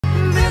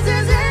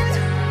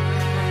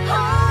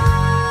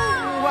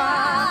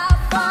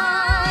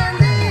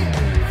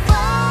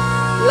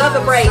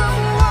have a break.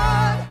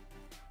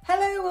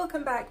 Hello,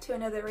 welcome back to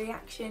another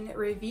reaction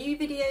review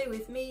video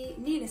with me,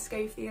 Nina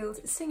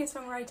Schofield,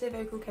 singer-songwriter,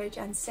 vocal coach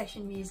and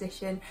session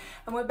musician.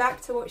 And we're back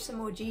to watch some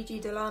more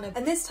Gigi De Lana.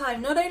 And this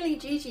time, not only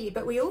Gigi,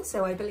 but we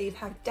also, I believe,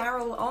 have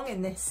Daryl Ong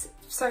in this.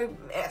 So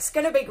it's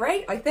gonna be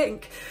great, I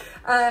think.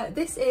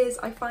 This is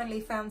I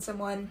Finally Found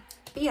Someone,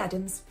 B.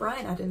 Adams,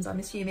 Bryan Adams, I'm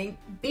assuming,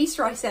 B.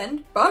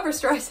 Streisand, Barbra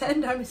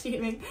Streisand, I'm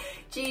assuming,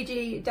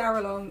 Gigi,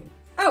 Daryl Ong.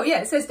 Oh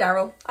yeah, it says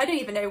Daryl. I don't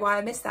even know why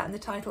I missed that in the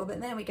title,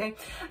 but there we go.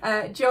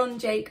 John,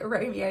 Jake,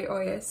 Romeo,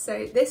 Oyus.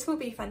 So this will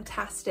be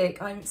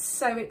fantastic. I'm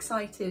so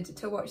excited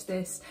to watch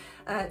this.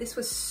 This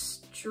was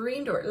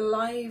streamed or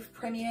live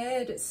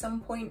premiered at some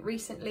point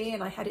recently,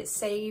 and I had it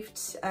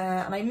saved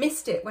and I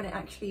missed it when it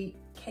actually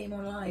came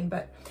online,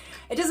 but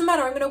it doesn't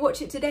matter. I'm going to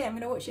watch it today. I'm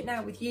going to watch it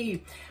now with you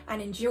and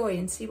enjoy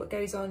and see what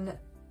goes on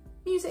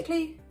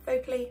musically,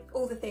 vocally,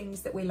 all the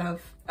things that we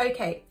love.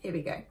 Okay, here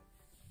we go.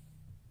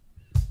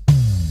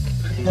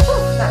 Ooh,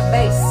 that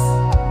bass.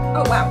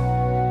 Oh wow.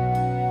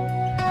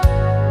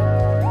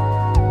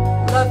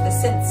 Love the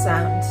synth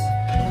sound.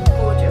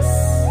 Gorgeous.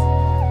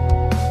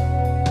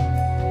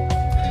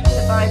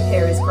 The vibe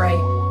here is great.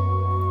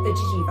 The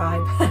Gigi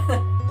vibe.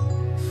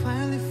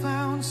 Finally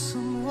found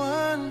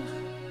someone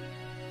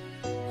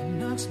who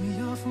knocks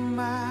me off of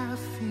my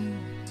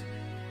feet.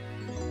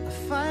 I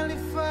finally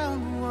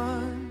found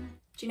one.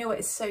 Do you know what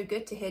is so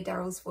good to hear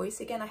Daryl's voice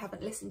again? I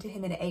haven't listened to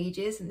him in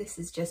ages and this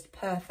is just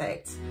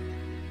perfect.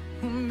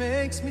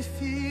 Makes me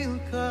feel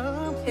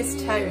complete.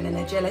 His tone and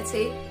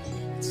agility.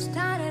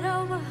 Started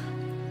over.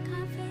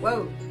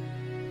 Whoa.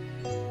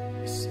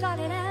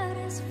 Started out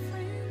as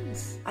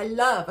friends. I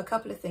love a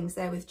couple of things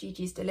there with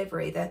Gigi's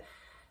delivery. The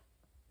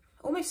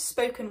almost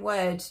spoken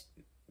word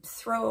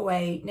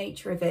throwaway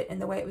nature of it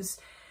and the way it was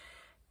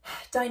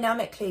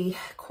dynamically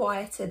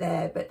quieter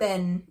there, but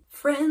then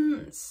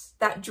friends,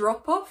 that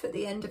drop off at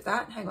the end of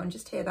that. Hang on,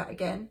 just hear that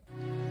again.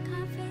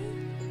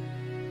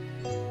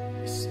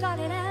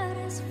 Started out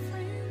as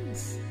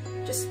friends.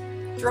 Just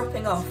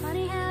dropping off.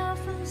 Funny how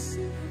from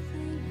simple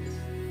things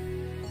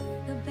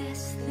the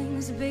best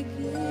things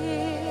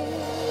begin.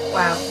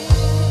 Wow.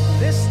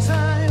 This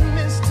time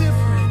is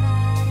different.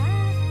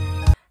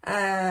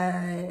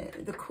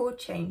 The chord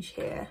change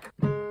here.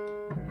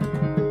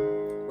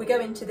 We go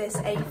into this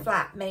A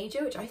flat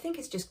major, which I think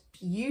is just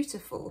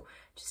beautiful.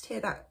 Just hear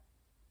that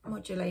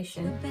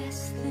modulation. The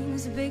best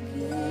things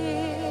begin.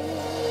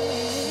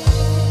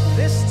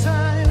 This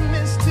time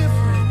is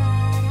different.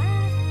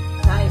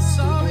 Nice.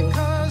 All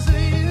because of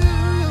you.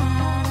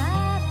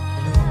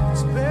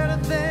 It's better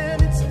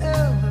than it's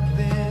ever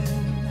been.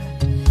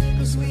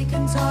 'Cause we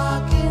can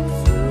talk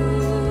it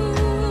through.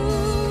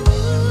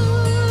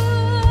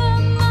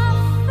 My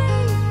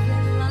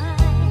favorite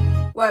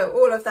line. Whoa,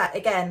 all of that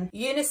again.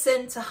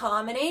 Unison to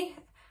harmony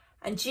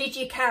and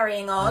Gigi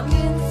carrying on.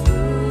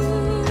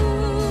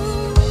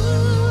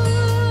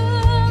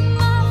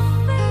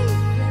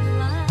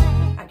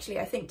 Actually,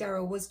 I think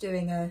Daryl was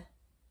doing a...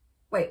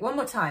 Wait, one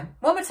more time.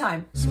 One more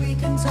time. So we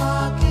can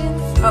talk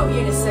it through. Oh,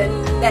 unison,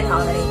 then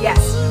harmony. Yes.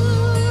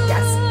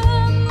 Yes.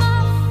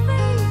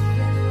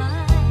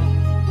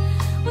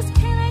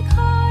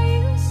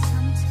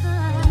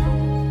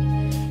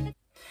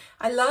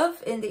 I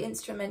love in the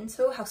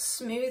instrumental how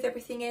smooth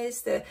everything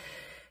is. The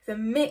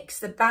mix,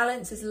 the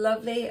balance is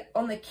lovely.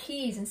 On the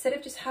keys, instead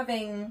of just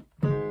having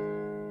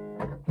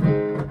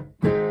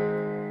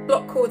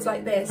block chords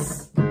like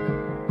this,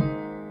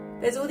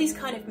 there's all these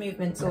kind of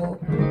movements, or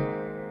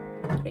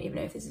I don't even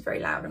know if this is very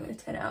loud. I'm going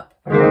to turn it up.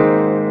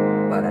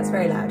 Well, that's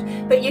very loud.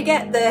 But you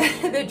get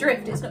the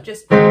drift. It's not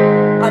just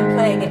I'm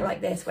playing it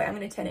like this. Wait, I'm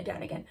going to turn it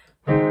down again.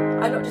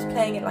 I'm not just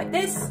playing it like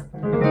this.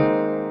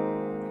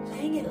 I'm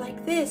playing it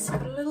like this.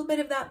 Got a little bit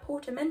of that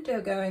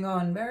portamento going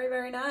on. Very,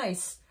 very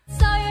nice.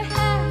 So you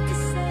had to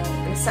say,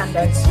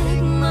 Glissando.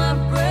 take my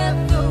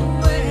breath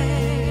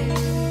away.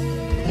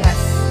 Yes.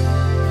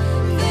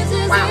 This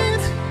is Wow.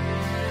 it.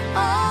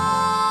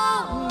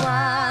 Oh, I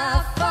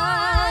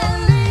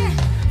finally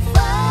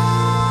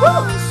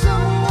found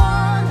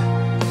someone.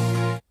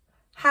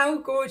 How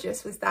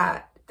gorgeous was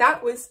that?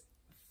 That was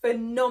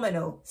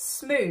phenomenal.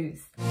 Smooth.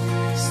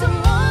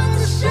 Someone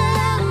to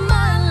share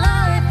my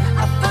life.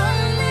 I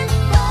finally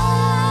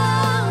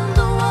found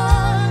the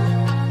one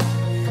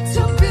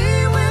to be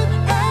with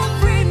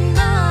every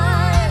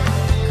night.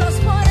 'Cause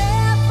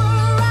whatever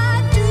I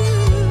do,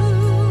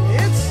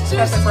 It's just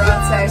That's a got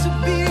vibrato. to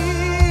be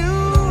you.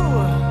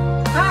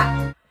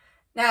 Ah!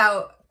 Now,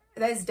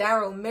 there's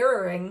Daryl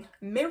mirroring,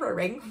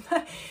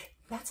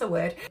 that's a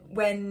word,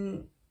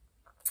 when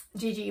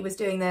Gigi was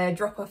doing their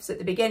drop-offs at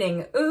the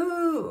beginning.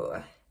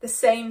 Ooh, the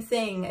same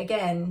thing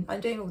again.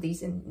 I'm doing all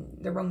these in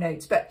the wrong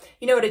notes, but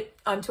you know what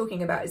I'm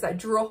talking about, is that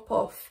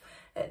drop-off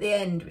at the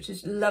end, which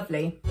is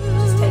lovely.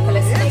 Just take a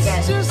listen It's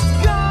again. just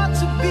got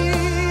to be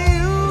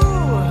you.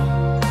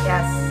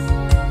 Yes,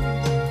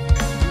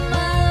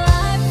 my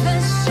life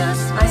has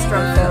just nice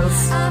drum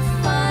fills. I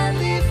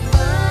finally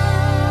found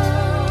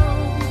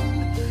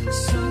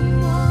someone.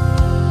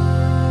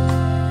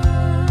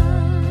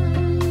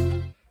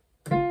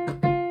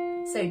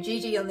 So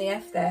Gigi on the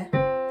F there,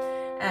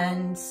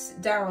 and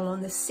Daryl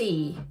on the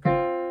C,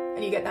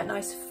 and you get that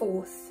nice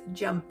fourth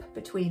jump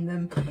between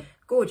them.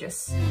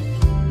 Gorgeous.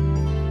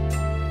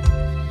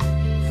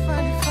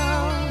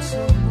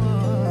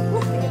 Ooh,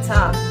 the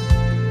guitar.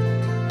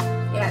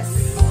 Yes.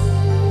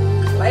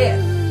 Play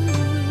it.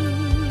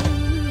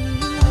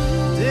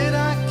 Did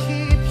I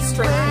keep you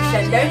String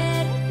crescendo.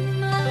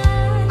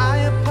 I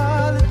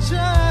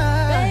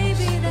apologize.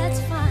 Baby, that's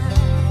fine.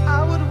 I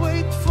would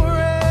wait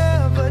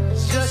forever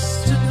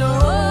just to know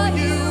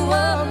you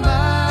were mine.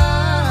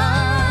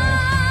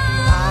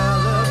 I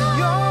love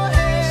your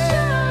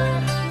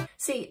hair.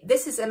 See,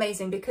 this is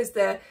amazing because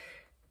the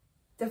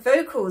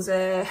vocals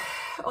are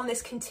on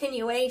this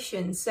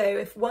continuation, so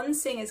if one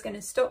singer's going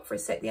to stop for a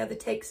sec, the other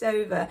takes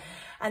over,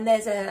 and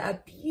there's a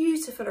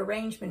beautiful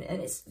arrangement,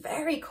 and it's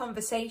very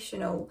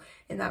conversational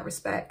in that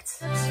respect.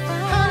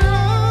 I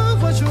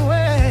love what you're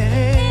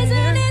wearing.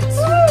 Isn't it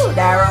Woo,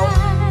 Daryl.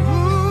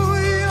 Ooh,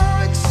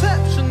 you're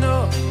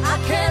exceptional. I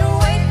can't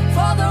wait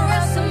for the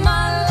rest of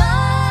my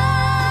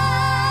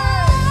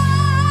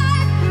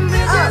life.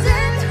 This is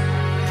it.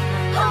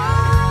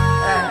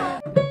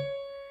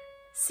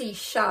 C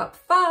sharp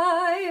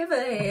 5,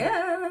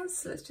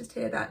 yes. Let's just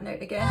hear that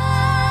note again.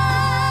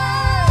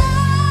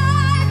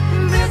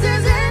 This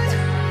is it.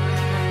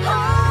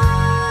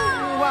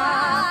 Oh,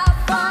 I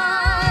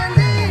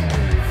finally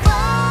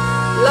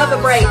found Love a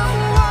break.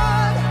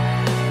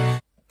 someone,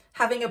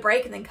 Having a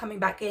break and then coming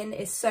back in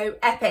is so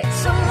epic.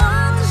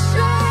 someone to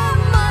share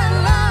my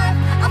life.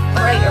 I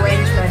Great finally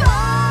arrangement.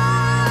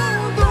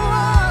 found the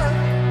one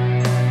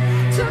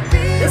to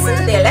be Listen to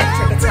with the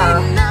electric guitar.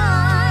 every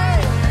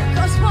night.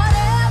 'Cause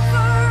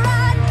whatever I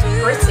do,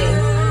 Pretty.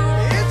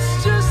 It's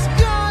just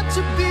got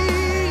to be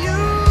you.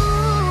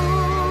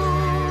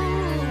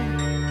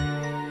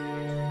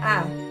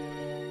 Ah.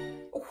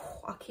 Oh,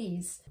 our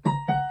keys.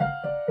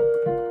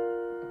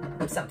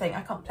 Something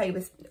I can't play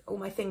with all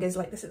my fingers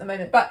like this at the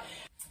moment, but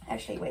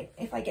actually wait,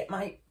 if I get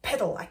my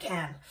pedal I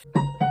can.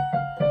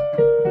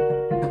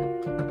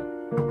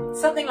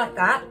 Something like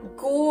that.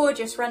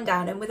 Gorgeous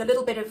rundown, and with a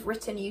little bit of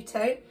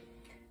ritenuto.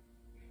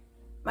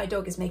 My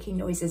dog is making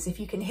noises, if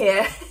you can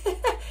hear.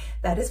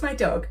 That is my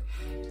dog.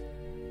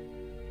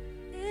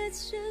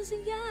 it's just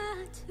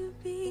got to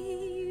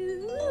be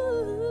you.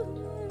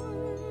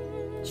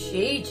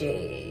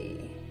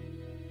 Gigi.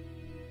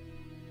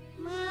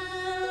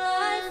 My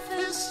life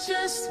has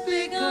just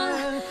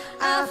begun.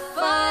 I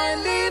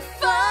finally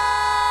found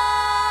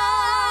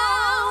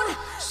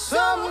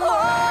someone.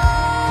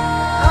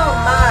 Oh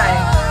my.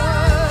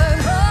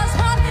 'Cause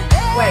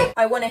whatever- Wait,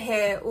 I want to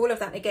hear all of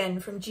that again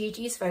from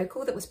Gigi's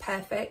vocal. That was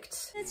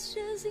perfect. It's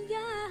just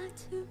got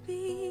to be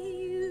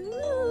you.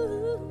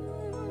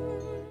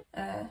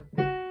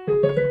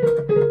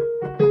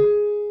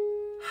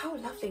 How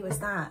lovely was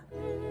that?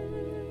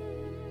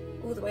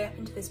 All the way up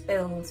into this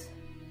build.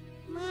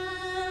 My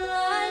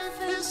life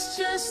has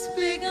just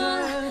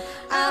begun.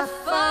 I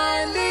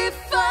finally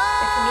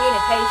The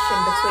communication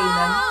between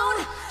them. found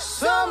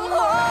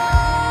someone.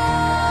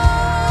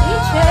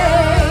 DJ.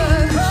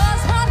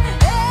 'Cause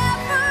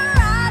whatever I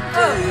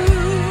do,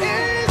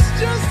 It's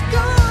just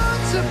got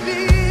to be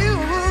you.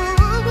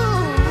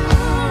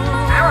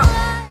 Daryl.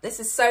 This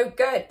is so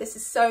good. This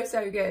is so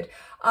good.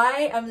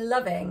 I am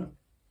loving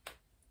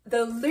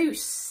the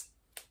loose,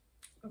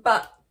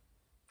 but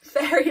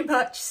very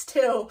much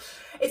still,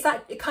 it's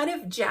that kind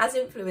of jazz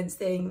influence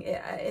thing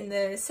in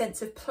the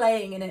sense of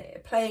playing in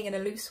a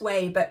loose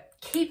way, but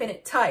keeping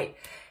it tight.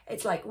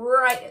 It's like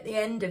right at the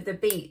end of the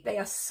beat. They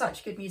are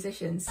such good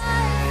musicians.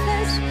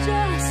 let's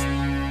just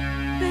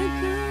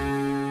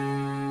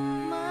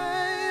begin.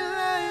 My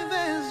life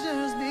has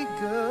just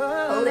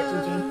begun. Hold it,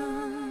 Gigi.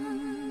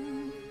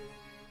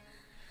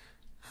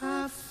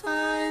 I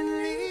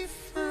finally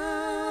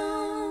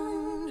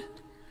found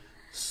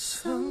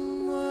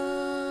someone.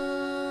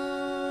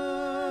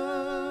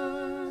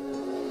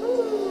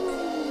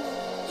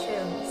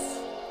 Chills.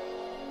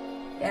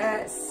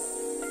 Yes.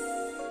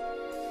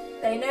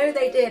 They know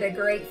they did a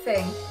great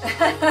thing.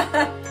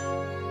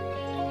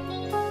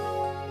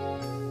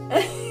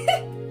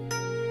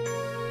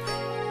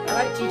 I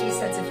like Gigi's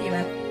sense of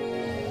humour.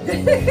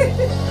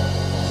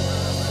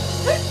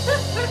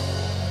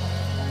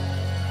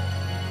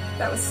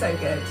 That was so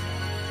good.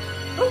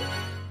 Oh,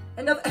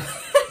 another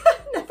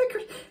another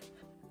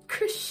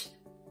crescendo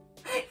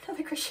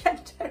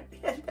at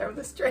the end there on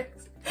the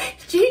strings.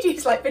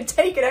 Gigi's like been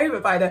taken over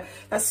by the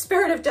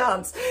spirit of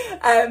dance.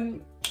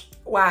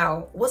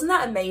 Wow, wasn't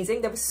that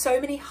amazing? There were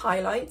so many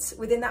highlights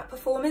within that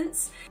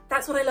performance.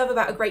 That's what I love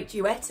about a great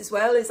duet as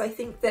well, is I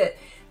think that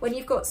when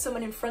you've got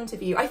someone in front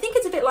of you, I think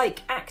it's a bit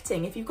like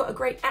acting. If you've got a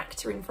great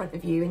actor in front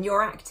of you and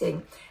you're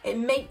acting, it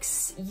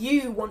makes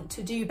you want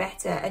to do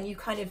better and you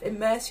kind of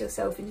immerse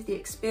yourself into the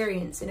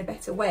experience in a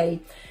better way.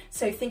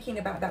 So thinking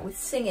about that with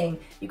singing,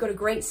 you've got a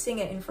great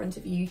singer in front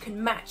of you, you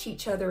can match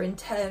each other in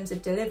terms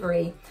of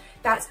delivery.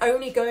 That's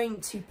only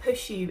going to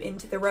push you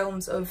into the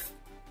realms of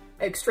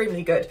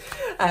extremely good.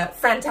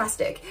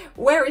 Fantastic.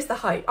 Where is the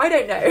hype? I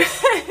don't know.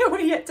 We're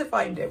yet to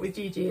find it with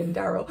Gigi and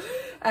Daryl.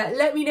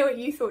 Let me know what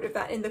you thought of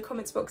that in the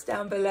comments box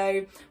down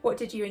below. What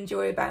did you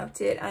enjoy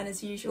about it? And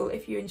as usual,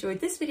 if you enjoyed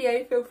this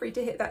video, feel free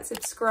to hit that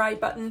subscribe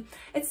button.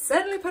 It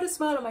certainly put a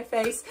smile on my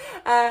face.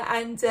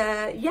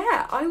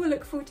 Yeah, I will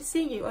look forward to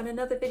seeing you on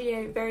another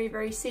video very,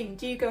 very soon.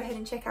 Do go ahead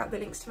and check out the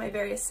links to my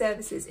various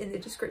services in the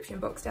description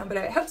box down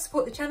below. It helps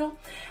support the channel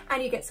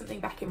and you get something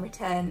back in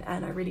return,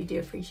 and I really do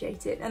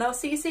appreciate it. And I'll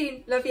see you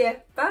soon. Love you.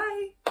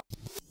 Bye.